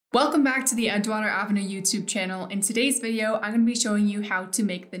Welcome back to the Edgewater Avenue YouTube channel. In today's video, I'm going to be showing you how to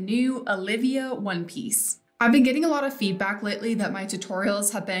make the new Olivia one piece. I've been getting a lot of feedback lately that my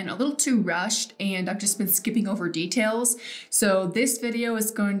tutorials have been a little too rushed and I've just been skipping over details. So this video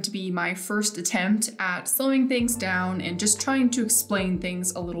is going to be my first attempt at slowing things down and just trying to explain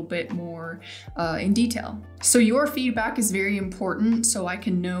things a little bit more in detail. So your feedback is very important so I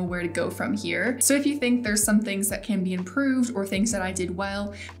can know where to go from here. So if you think there's some things that can be improved or things that I did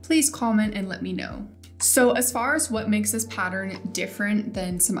well, please comment and let me know. So as far as what makes this pattern different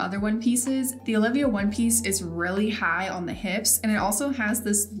than some other one pieces, the Olivia one piece is really high on the hips and it also has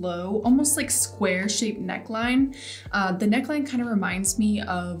this low, almost like square shaped neckline. The neckline kind of reminds me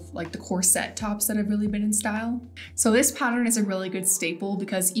of like the corset tops that have really been in style. So this pattern is a really good staple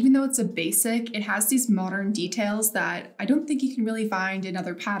because even though it's a basic, it has these modern details that I don't think you can really find in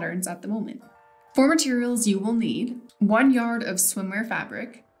other patterns at the moment. For materials, you will need 1 yard of swimwear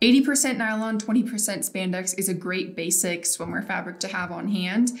fabric. 80% nylon, 20% spandex is a great basic swimwear fabric to have on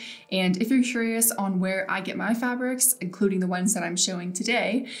hand. And if you're curious on where I get my fabrics, including the ones that I'm showing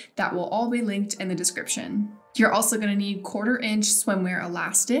today, that will all be linked in the description. You're also going to need 1/4 inch swimwear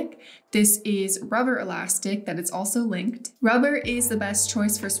elastic. This is rubber elastic that is also linked. Rubber is the best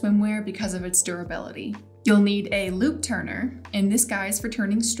choice for swimwear because of its durability. You'll need a loop turner, and this guy is for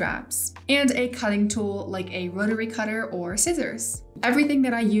turning straps, and a cutting tool like a rotary cutter or scissors. Everything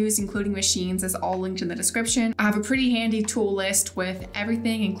that I use, including machines, is all linked in the description. I have a pretty handy tool list with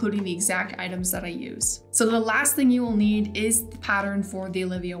everything, including the exact items that I use. So the last thing you will need is the pattern for the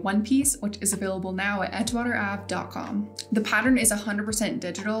Olivia one piece, which is available now at edgewaterave.com. The pattern is 100%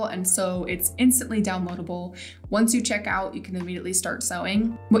 digital, and so it's instantly downloadable. Once you check out, you can immediately start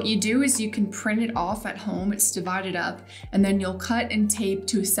sewing. What you do is you can print it off at home, it's divided up, and then you'll cut and tape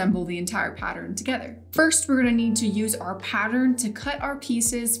to assemble the entire pattern together. First, we're gonna need to use our pattern to cut our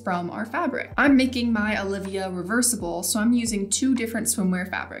pieces from our fabric. I'm making my Olivia reversible, so I'm using 2 different swimwear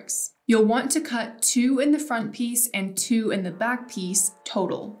fabrics. You'll want to cut 2 in the front piece and 2 in the back piece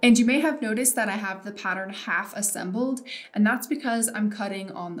total. And you may have noticed that I have the pattern half assembled, and that's because I'm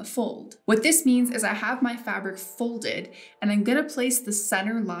cutting on the fold. What this means is I have my fabric folded, and I'm gonna place the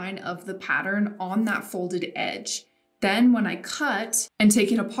center line of the pattern on that folded edge. Then when I cut and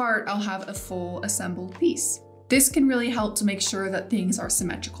take it apart, I'll have a full assembled piece. This can really help to make sure that things are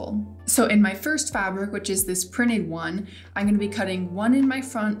symmetrical. So in my first fabric, which is this printed one, I'm going to be cutting 1 in my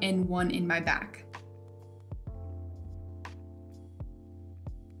front and 1 in my back.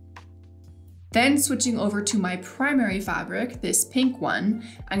 Then switching over to my primary fabric, this pink one,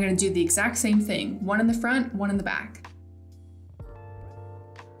 I'm going to do the exact same thing, 1 in the front, 1 in the back.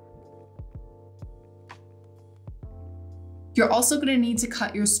 You're also going to need to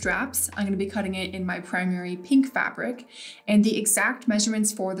cut your straps. I'm going to be cutting it in my primary pink fabric, and the exact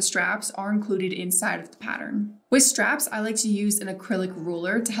measurements for the straps are included inside of the pattern. With straps, I like to use an acrylic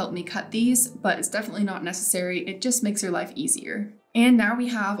ruler to help me cut these, but it's definitely not necessary. It just makes your life easier. And now we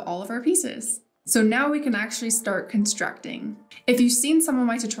have all of our pieces. So now we can actually start constructing. If you've seen some of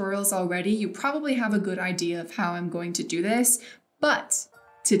my tutorials already, you probably have a good idea of how I'm going to do this, but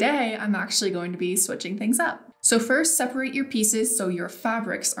today I'm actually going to be switching things up. So first, separate your pieces so your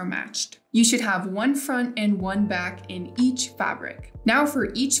fabrics are matched. You should have 1 front and 1 back in each fabric. Now for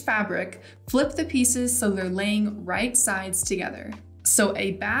each fabric, flip the pieces so they're laying right sides together. So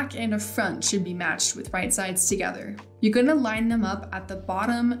a back and a front should be matched with right sides together. You're gonna line them up at the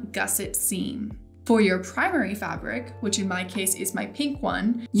bottom gusset seam. For your primary fabric, which in my case is my pink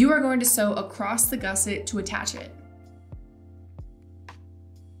one, you are going to sew across the gusset to attach it.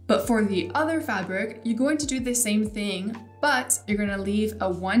 But for the other fabric, you're going to do the same thing, but you're going to leave a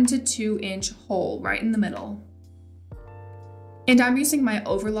 1 to 2 inch hole right in the middle. And I'm using my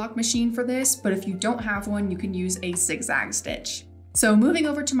overlock machine for this, but if you don't have one, you can use a zigzag stitch. So moving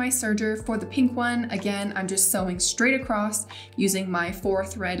over to my serger, for the pink one, again, I'm just sewing straight across using my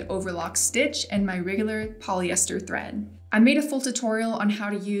 4-thread overlock stitch and my regular polyester thread. I made a full tutorial on how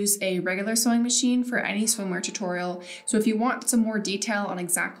to use a regular sewing machine for any swimwear tutorial, so if you want some more detail on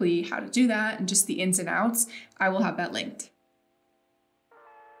exactly how to do that and just the ins and outs, I will have that linked.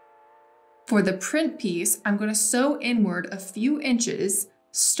 For the print piece, I'm going to sew inward a few inches,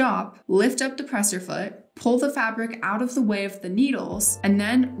 stop, lift up the presser foot, pull the fabric out of the way of the needles, and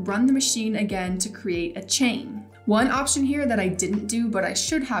then run the machine again to create a chain. One option here that I didn't do but I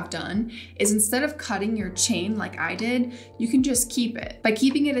should have done is instead of cutting your chain like I did, you can just keep it. By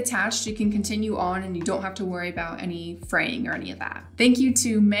keeping it attached, you can continue on and you don't have to worry about any fraying or any of that. Thank you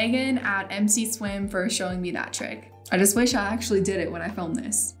to Megan at MC Swim for showing me that trick. I just wish I actually did it when I filmed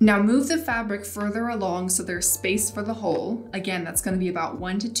this. Now move the fabric further along so there's space for the hole. Again, that's going to be about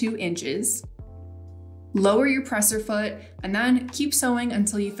 1 to 2 inches. Lower your presser foot and then keep sewing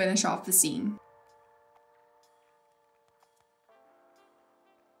until you finish off the seam.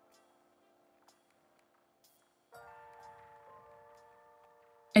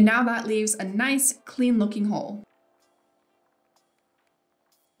 And now that leaves a nice, clean looking hole.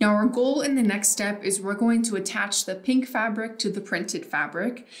 Now our goal in the next step is we're going to attach the pink fabric to the printed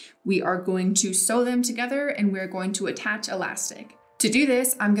fabric. We are going to sew them together and we're going to attach elastic. To do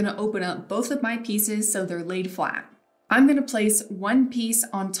this, I'm going to open up both of my pieces so they're laid flat. I'm going to place one piece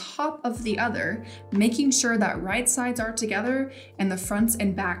on top of the other, making sure that right sides are together and the fronts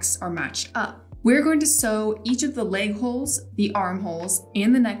and backs are matched up. We're going to sew each of the leg holes, the armholes,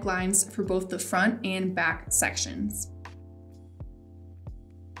 and the necklines for both the front and back sections.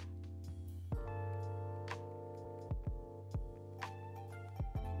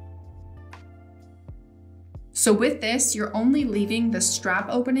 So with this, you're only leaving the strap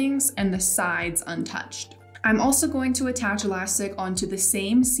openings and the sides untouched. I'm also going to attach elastic onto the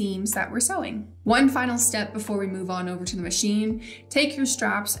same seams that we're sewing. One final step before we move on over to the machine, take your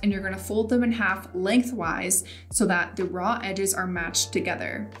straps and you're going to fold them in half lengthwise so that the raw edges are matched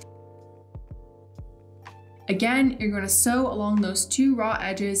together. Again, you're going to sew along those 2 raw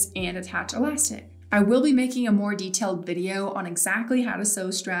edges and attach elastic. I will be making a more detailed video on exactly how to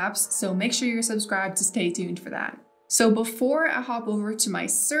sew straps, so make sure you're subscribed to stay tuned for that. So before I hop over to my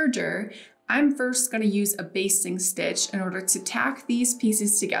serger, I'm first going to use a basting stitch in order to tack these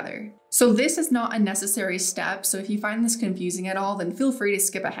pieces together. So this is not a necessary step, so if you find this confusing at all, then feel free to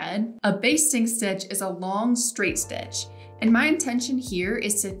skip ahead. A basting stitch is a long straight stitch. And my intention here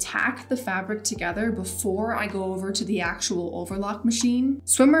is to tack the fabric together before I go over to the actual overlock machine.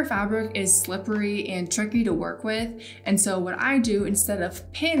 Swimwear fabric is slippery and tricky to work with, and so what I do instead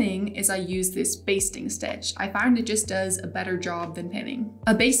of pinning is I use this basting stitch. I find it just does a better job than pinning.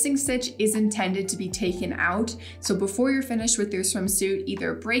 A basting stitch is intended to be taken out, so before you're finished with your swimsuit,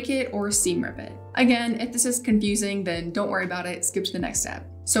 either break it or seam rip it. Again, if this is confusing, then don't worry about it, skip to the next step.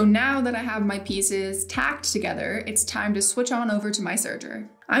 So now that I have my pieces tacked together, it's time to switch on over to my serger.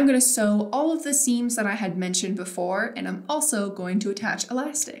 I'm going to sew all of the seams that I had mentioned before, and I'm also going to attach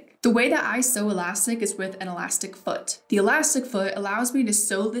elastic. The way that I sew elastic is with an elastic foot. The elastic foot allows me to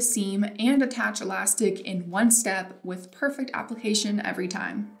sew the seam and attach elastic in one step with perfect application every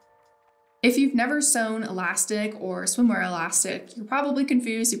time. If you've never sewn elastic or swimwear elastic, you're probably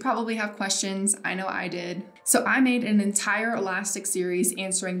confused, you probably have questions, I know I did. So I made an entire elastic series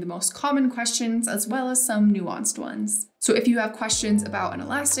answering the most common questions as well as some nuanced ones. So if you have questions about an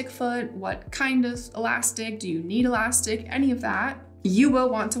elastic foot, what kind of elastic, do you need elastic, any of that, you will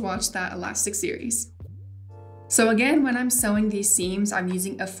want to watch that elastic series. So again, when I'm sewing these seams, I'm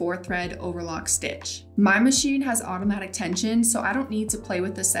using a 4-thread overlock stitch. My machine has automatic tension, so I don't need to play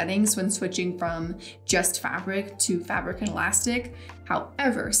with the settings when switching from just fabric to fabric and elastic.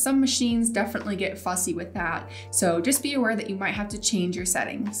 However, some machines definitely get fussy with that, so just be aware that you might have to change your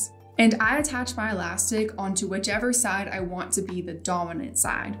settings. And I attach my elastic onto whichever side I want to be the dominant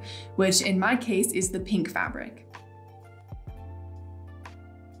side, which in my case is the pink fabric.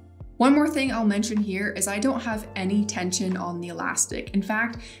 One more thing I'll mention here is I don't have any tension on the elastic. In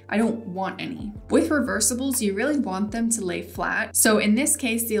fact, I don't want any. With reversibles, you really want them to lay flat. So in this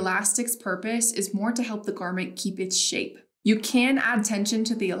case, the elastic's purpose is more to help the garment keep its shape. You can add tension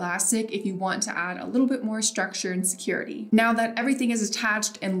to the elastic if you want to add a little bit more structure and security. Now that everything is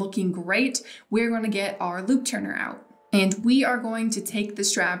attached and looking great, we're going to get our loop turner out. And we are going to take the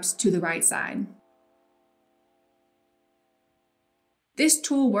straps to the right side. This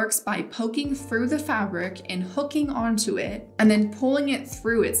tool works by poking through the fabric and hooking onto it, and then pulling it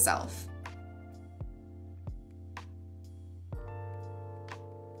through itself.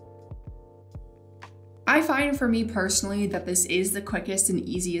 I find for me personally that this is the quickest and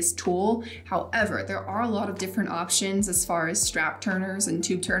easiest tool. However, there are a lot of different options as far as strap turners and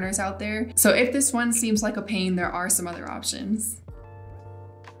tube turners out there. So if this one seems like a pain, there are some other options.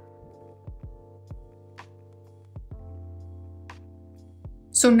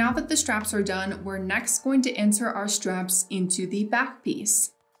 So now that the straps are done, we're next going to insert our straps into the back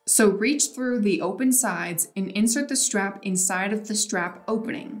piece. So reach through the open sides and insert the strap inside of the strap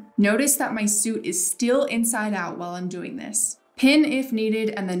opening. Notice that my suit is still inside out while I'm doing this. Pin if needed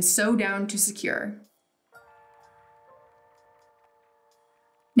and then sew down to secure.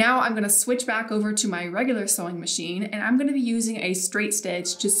 Now I'm going to switch back over to my regular sewing machine and I'm going to be using a straight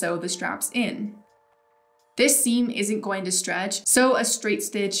stitch to sew the straps in. This seam isn't going to stretch, so a straight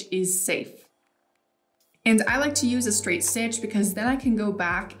stitch is safe. And I like to use a straight stitch because then I can go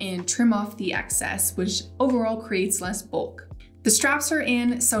back and trim off the excess, which overall creates less bulk. The straps are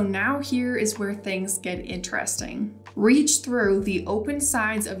in, so now here is where things get interesting. Reach through the open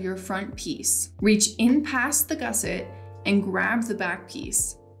sides of your front piece. Reach in past the gusset and grab the back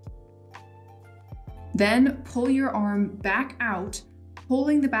piece. Then pull your arm back out,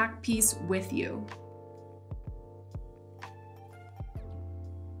 pulling the back piece with you.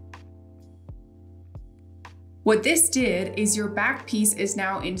 What this did is your back piece is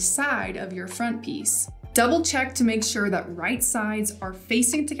now inside of your front piece. Double check to make sure that right sides are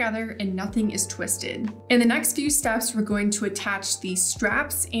facing together and nothing is twisted. In the next few steps, we're going to attach the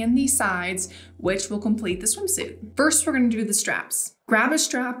straps and the sides, which will complete the swimsuit. First, we're going to do the straps. Grab a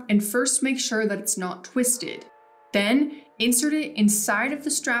strap and first make sure that it's not twisted. Then insert it inside of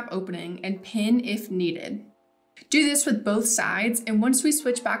the strap opening and pin if needed. Do this with both sides, and once we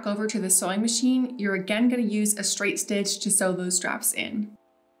switch back over to the sewing machine, you're again going to use a straight stitch to sew those straps in.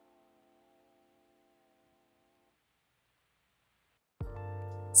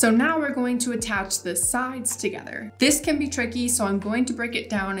 So now we're going to attach the sides together. This can be tricky, so I'm going to break it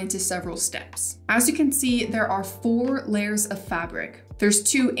down into several steps. As you can see, there are 4 layers of fabric. There's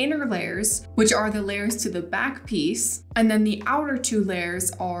 2 inner layers, which are the layers to the back piece, and then the outer 2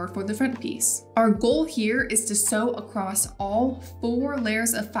 layers are for the front piece. Our goal here is to sew across all 4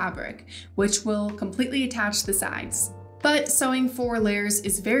 layers of fabric, which will completely attach the sides. But sewing 4 layers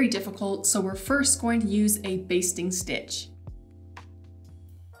is very difficult, so we're first going to use a basting stitch.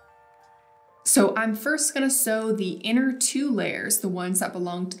 So I'm first going to sew the inner 2 layers, the ones that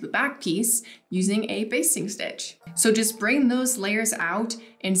belong to the back piece, using a basting stitch. So just bring those layers out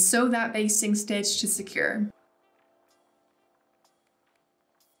and sew that basting stitch to secure.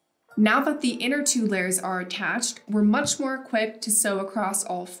 Now that the inner 2 layers are attached, we're much more equipped to sew across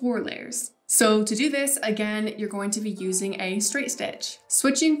all 4 layers. So to do this, again, you're going to be using a straight stitch.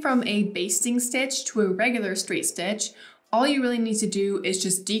 Switching from a basting stitch to a regular straight stitch, all you really need to do is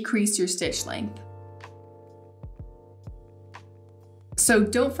just decrease your stitch length. So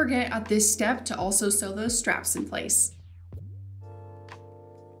don't forget at this step to also sew those straps in place.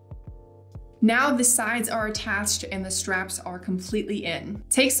 Now the sides are attached and the straps are completely in.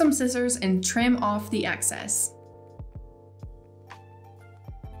 Take some scissors and trim off the excess.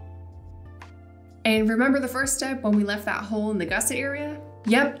 And remember the first step when we left that hole in the gusset area?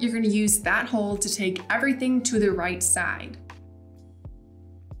 Yep, you're going to use that hole to take everything to the right side.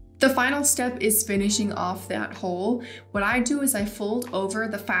 The final step is finishing off that hole. What I do is I fold over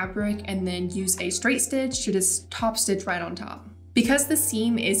the fabric and then use a straight stitch to just top stitch right on top. Because the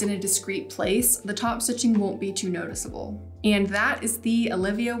seam is in a discrete place, the top stitching won't be too noticeable. And that is the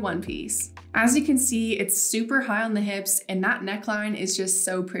Olivia one piece. As you can see, it's super high on the hips and that neckline is just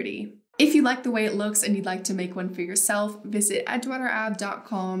so pretty. If you like the way it looks and you'd like to make one for yourself, visit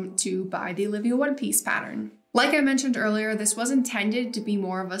edgewaterab.com to buy the Olivia one piece pattern. Like I mentioned earlier, this was intended to be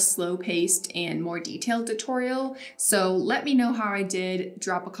more of a slow-paced and more detailed tutorial, so let me know how I did,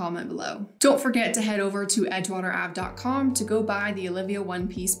 drop a comment below. Don't forget to head over to edgewaterab.com to go buy the Olivia one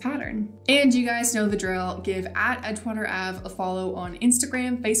piece pattern. And you guys know the drill, give @edgewaterab a follow on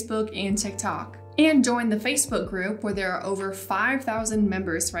Instagram, Facebook, and TikTok. And join the Facebook group where there are over 5,000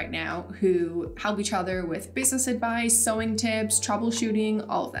 members right now who help each other with business advice, sewing tips, troubleshooting,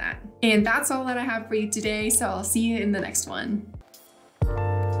 all of that. And that's all that I have for you today, so I'll see you in the next one.